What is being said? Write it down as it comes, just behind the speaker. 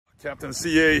Captain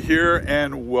CA here,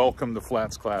 and welcome to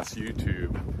FlatsClass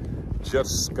YouTube.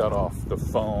 Just got off the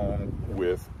phone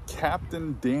with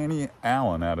Captain Danny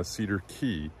Allen out of Cedar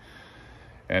Key,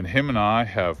 and him and I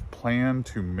have planned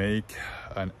to make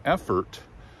an effort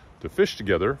to fish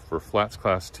together for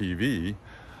FlatsClass TV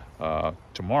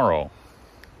tomorrow.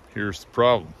 Here's the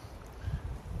problem.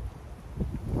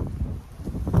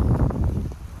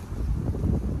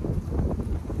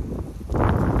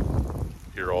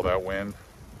 Hear all that wind?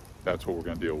 That's what we're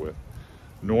going to deal with.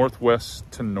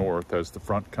 Northwest to north as the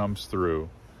front comes through.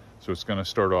 So it's going to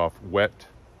start off wet,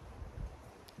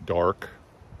 dark,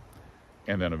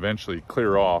 and then eventually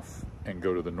clear off and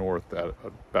go to the north at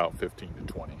about 15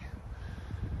 to 20.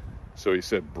 So he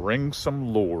said, bring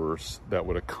some lures that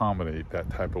would accommodate that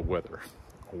type of weather.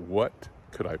 What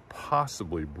could I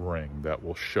possibly bring that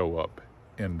will show up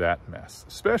in that mess?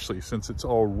 Especially since it's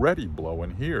already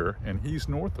blowing here and he's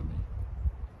north of me.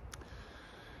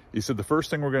 He said, the first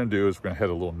thing we're going to do is we're going to head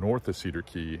a little north of Cedar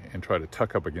Key and try to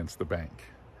tuck up against the bank.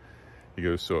 He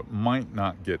goes, so it might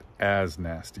not get as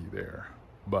nasty there,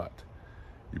 but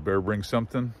you better bring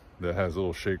something that has a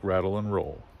little shake, rattle, and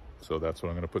roll. So that's what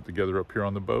I'm going to put together up here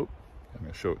on the boat. I'm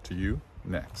going to show it to you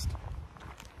next.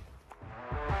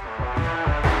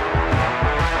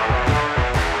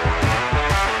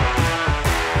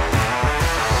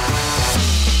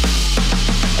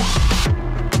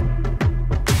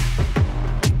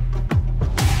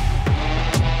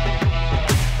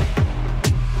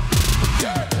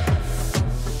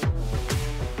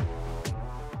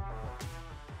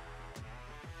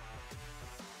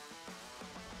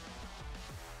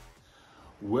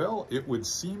 Well, it would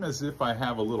seem as if I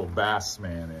have a little bass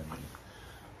man in me,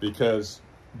 because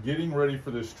getting ready for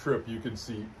this trip, you can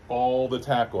see all the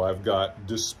tackle I've got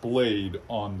displayed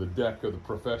on the deck of the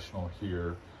Professional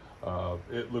here.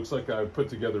 It looks like I've put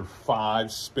together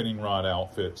 5 spinning rod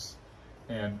outfits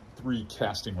and 3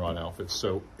 casting rod outfits.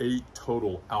 So 8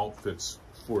 total outfits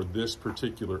for this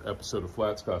particular episode of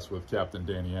FlatsClass with Captain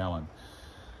Danny Allen.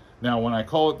 Now, when I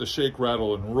call it the shake,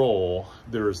 rattle, and roll,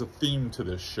 there is a theme to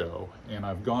this show, and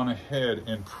I've gone ahead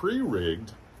and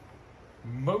pre-rigged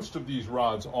most of these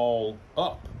rods all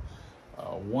up.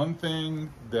 One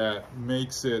thing that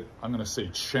makes it, I'm going to say,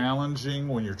 challenging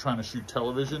when you're trying to shoot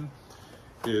television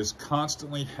is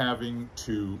constantly having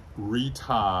to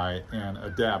retie and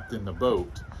adapt in the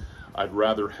boat. I'd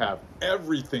rather have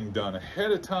everything done ahead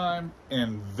of time,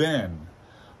 and then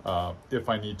if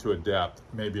I need to adapt,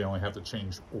 maybe I only have to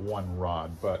change 1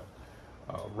 rod. But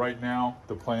right now,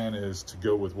 the plan is to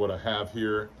go with what I have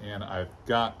here, and I've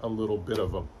got a little bit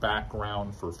of a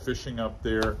background for fishing up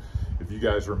there. If you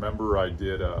guys remember, I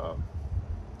did a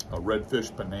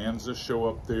Redfish Bonanza show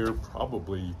up there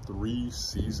probably 3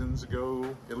 seasons ago,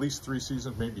 at least 3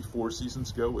 seasons, maybe 4 seasons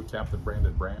ago, with Captain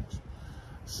Brandon Branch.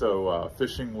 So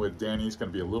fishing with Danny is going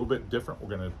to be a little bit different.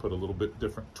 We're going to put a little bit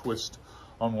different twist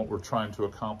on what we're trying to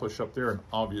accomplish up there. And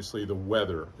obviously the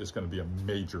weather is going to be a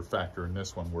major factor in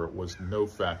this one, where it was no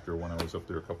factor when I was up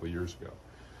there a couple of years ago.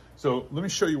 So let me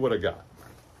show you what I got.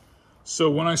 So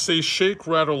when I say shake,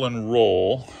 rattle, and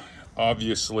roll,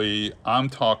 obviously I'm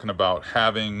talking about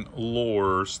having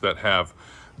lures that have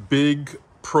big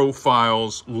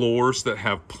profiles, lures that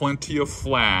have plenty of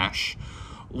flash,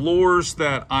 lures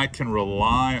that I can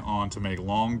rely on to make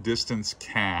long distance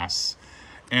casts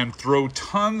and throw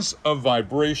tons of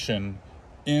vibration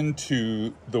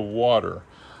into the water.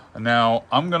 Now,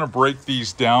 I'm gonna break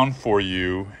these down for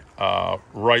you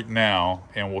right now,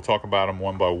 and we'll talk about them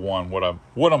one by one,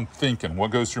 what I'm thinking,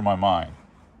 what goes through my mind.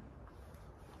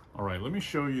 All right, let me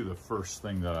show you the first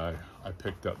thing that I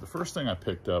picked up. The first thing I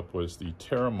picked up was the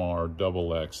Terramar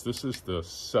XX. This is the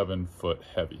 7-foot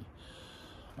heavy.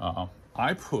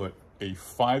 I put a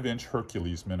 5-inch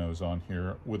Hercules minnows on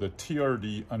here with a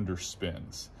TRD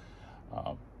underspins.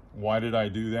 Why did I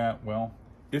do that? Well,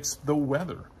 it's the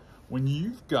weather. When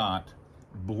you've got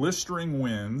blistering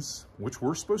winds, which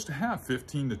we're supposed to have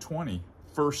 15 to 20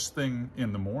 first thing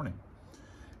in the morning,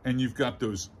 and you've got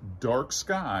those dark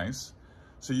skies,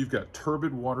 so you've got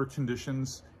turbid water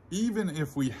conditions. Even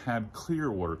if we had clear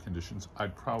water conditions,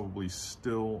 I'd probably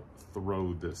still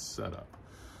throw this setup.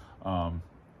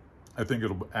 I think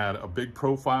it'll add a big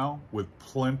profile with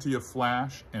plenty of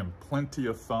flash and plenty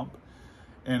of thump.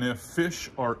 And if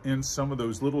fish are in some of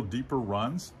those little deeper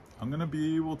runs, I'm gonna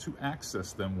be able to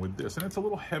access them with this. And it's a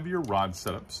little heavier rod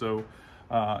setup, so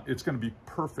it's gonna be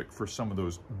perfect for some of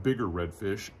those bigger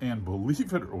redfish. And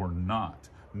believe it or not,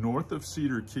 north of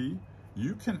Cedar Key,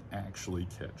 you can actually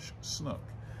catch snook.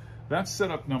 That's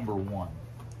setup number 1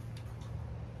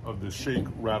 of the shake,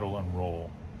 rattle, and roll.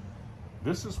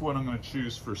 This is what I'm going to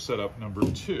choose for setup number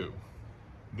 2.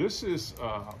 This is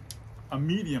a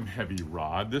medium heavy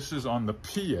rod. This is on the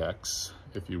PX,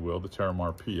 if you will, the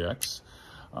Terramar PX.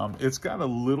 It's got a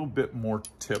little bit more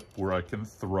tip where I can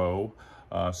throw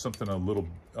something a little,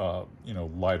 you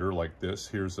know, lighter like this.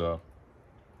 Here's a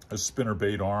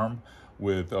spinnerbait arm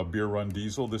with a beer run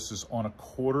diesel. This is on a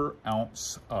 1/4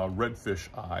 ounce redfish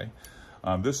eye.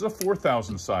 This is a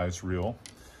 4,000 size reel.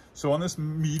 So on this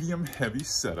medium heavy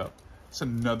setup, it's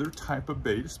another type of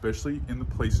bait, especially in the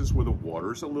places where the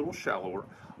water is a little shallower.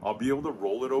 I'll be able to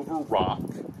roll it over rock,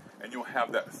 and you'll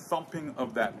have that thumping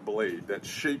of that blade, that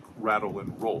shake, rattle,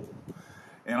 and roll.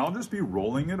 And I'll just be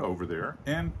rolling it over there.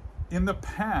 And in the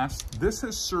past, this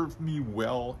has served me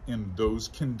well in those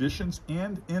conditions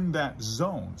and in that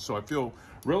zone. So I feel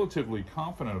relatively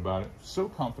confident about it. So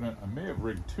confident, I may have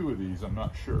rigged 2 of these, I'm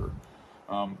not sure.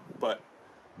 But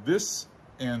this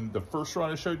and the first rod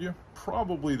I showed you,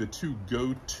 probably the 2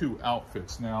 go-to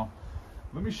outfits. Now,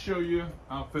 let me show you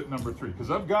outfit number 3, because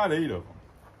I've got 8 of them.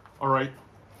 All right,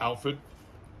 outfit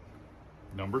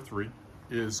number 3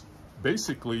 is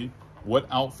basically what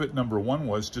outfit number 1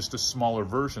 was, just a smaller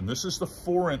version. This is the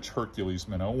 4-inch Hercules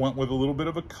minnow. Went with a little bit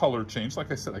of a color change.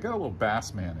 Like I said, I got a little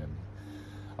bass man in me.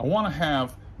 I want to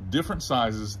have different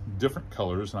sizes, different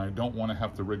colors, and I don't want to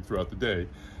have to rig throughout the day.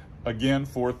 Again,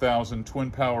 4,000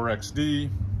 twin power XD,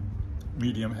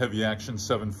 medium heavy action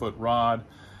 7-foot rod.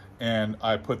 And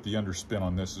I put the underspin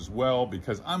on this as well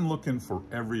because I'm looking for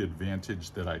every advantage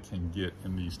that I can get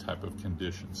in these type of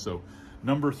conditions. So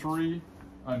number 3,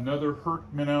 another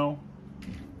Herc minnow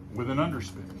with an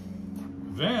underspin.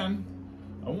 Then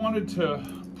I wanted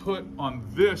to put on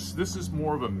this is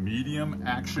more of a medium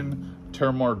action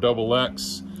Terramar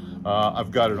XX. I've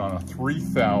got it on a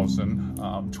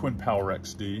 3,000 twin power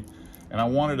XD, and I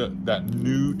wanted that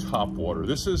new top water.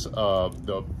 This is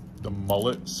the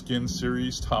mullet skin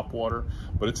series top water,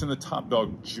 but it's in the Top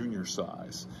Dog junior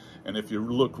size. And if you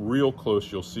look real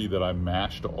close, you'll see that I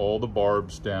mashed all the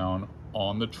barbs down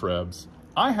on the trebs.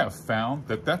 I have found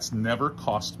that that's never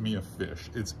cost me a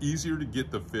fish. It's easier to get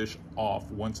the fish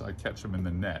off once I catch them in the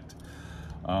net.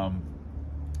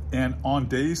 And on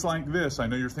days like this, I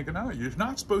know you're thinking, oh, you're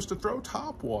not supposed to throw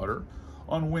top water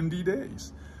on windy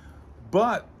days.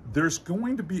 But there's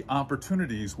going to be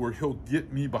opportunities where he'll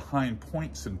get me behind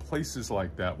points and places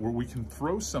like that where we can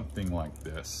throw something like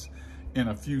this in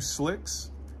a few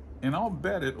slicks, and I'll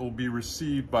bet it will be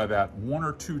received by that 1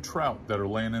 or 2 trout that are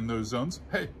laying in those zones.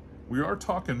 Hey, we are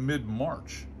talking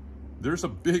mid-March. There's a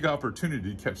big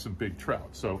opportunity to catch some big trout.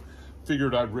 So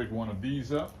figured I'd rig one of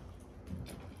these up.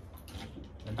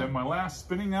 And then my last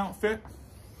spinning outfit,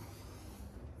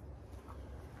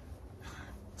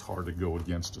 it's hard to go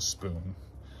against a spoon.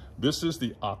 This is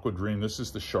the Aqua Dream. This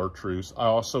is the chartreuse. I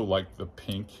also like the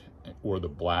pink or the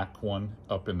black one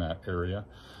up in that area.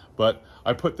 But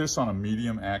I put this on a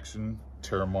medium action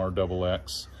Terramar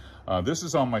XX. This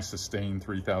is on my Sustain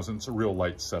 3000. It's a real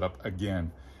light setup. Again,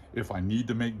 if I need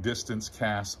to make distance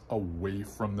casts away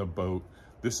from the boat,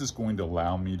 this is going to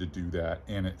allow me to do that.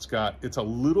 And it's a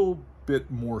little bit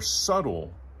more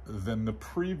subtle than the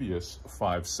previous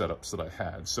 5 setups that I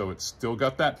had. So it's still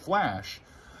got that flash,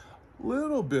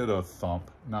 little bit of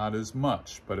thump, not as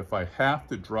much. But if I have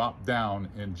to drop down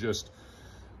in just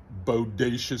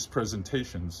bodacious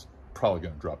presentations, probably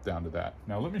gonna drop down to that.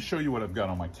 Now let me show you what I've got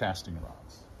on my casting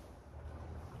rods.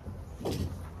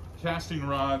 Casting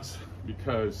rods,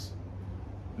 because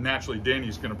naturally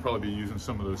Danny's gonna probably be using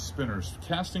some of those spinners.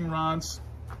 Casting rods,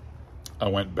 I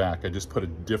went back. I just put a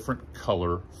different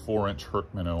color 4-inch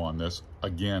Herc minnow on this.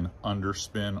 Again,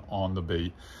 underspin on the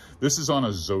bait. This is on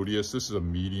a Zodius. This is a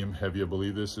medium heavy. I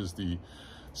believe this is the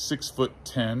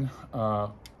 6'10"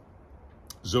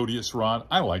 Zodius rod.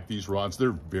 I like these rods.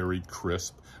 They're very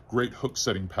crisp, great hook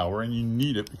setting power, and you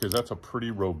need it because that's a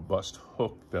pretty robust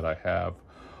hook that I have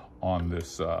on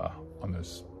this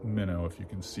minnow, if you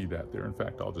can see that there. In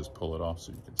fact, I'll just pull it off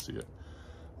so you can see it.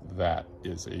 That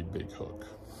is a big hook.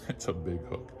 It's a big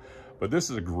hook. But this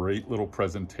is a great little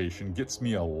presentation. Gets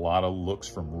me a lot of looks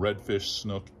from redfish,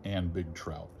 snook, and big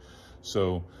trout.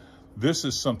 So this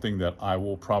is something that I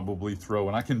will probably throw,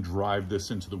 and I can drive this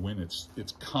into the wind.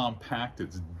 It's compact,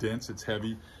 it's dense, it's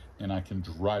heavy, and I can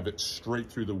drive it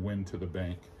straight through the wind to the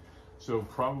bank. So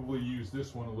probably use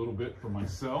this one a little bit for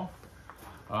myself.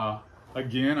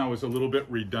 Again, I was a little bit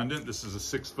redundant. This is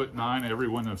a 6'9".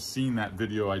 Everyone has seen that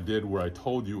video I did where I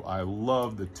told you I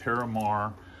love the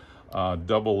Terramar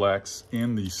XX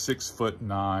in the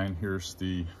 6'9". Here's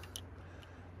the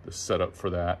setup for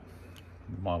that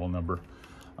model number.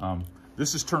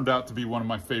 This has turned out to be one of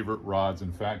my favorite rods.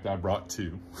 In fact, I brought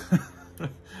 2.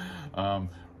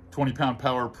 20-pound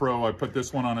Power Pro. I put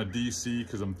this one on a DC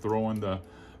because I'm throwing the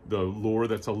the lure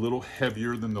that's a little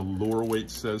heavier than the lure weight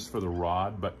says for the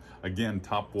rod. But again,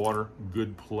 top water,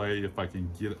 good play if I can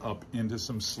get up into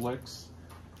some slicks.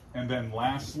 And then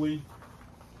lastly,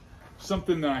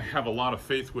 something that I have a lot of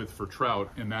faith with for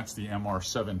trout, and that's the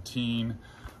MR17.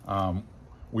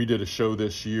 We did a show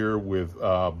this year with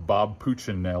Bob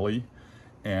Puccinelli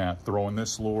and throwing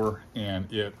this lure,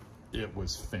 and it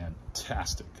was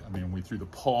fantastic. I mean, we threw the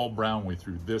Paul Brown, we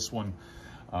threw this one,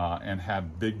 and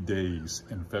had big days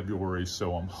in February.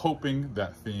 So I'm hoping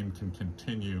that theme can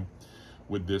continue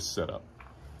with this setup.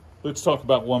 Let's talk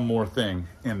about one more thing,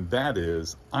 and that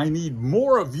is I need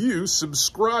more of you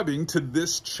subscribing to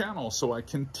this channel so I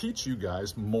can teach you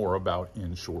guys more about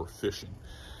inshore fishing.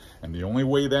 And the only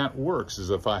way that works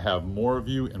is if I have more of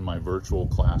you in my virtual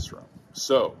classroom.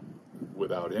 So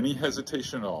without any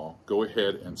hesitation at all, go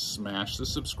ahead and smash the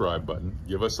subscribe button,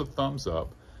 give us a thumbs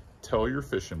up, tell your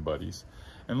fishing buddies,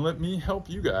 and let me help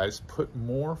you guys put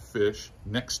more fish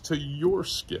next to your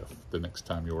skiff the next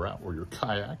time you're out, or your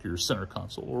kayak, or your center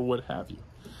console, or what have you.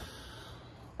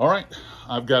 All right,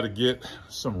 I've got to get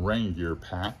some rain gear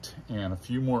packed and a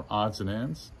few more odds and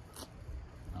ends.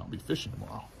 I'll be fishing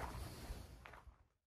tomorrow.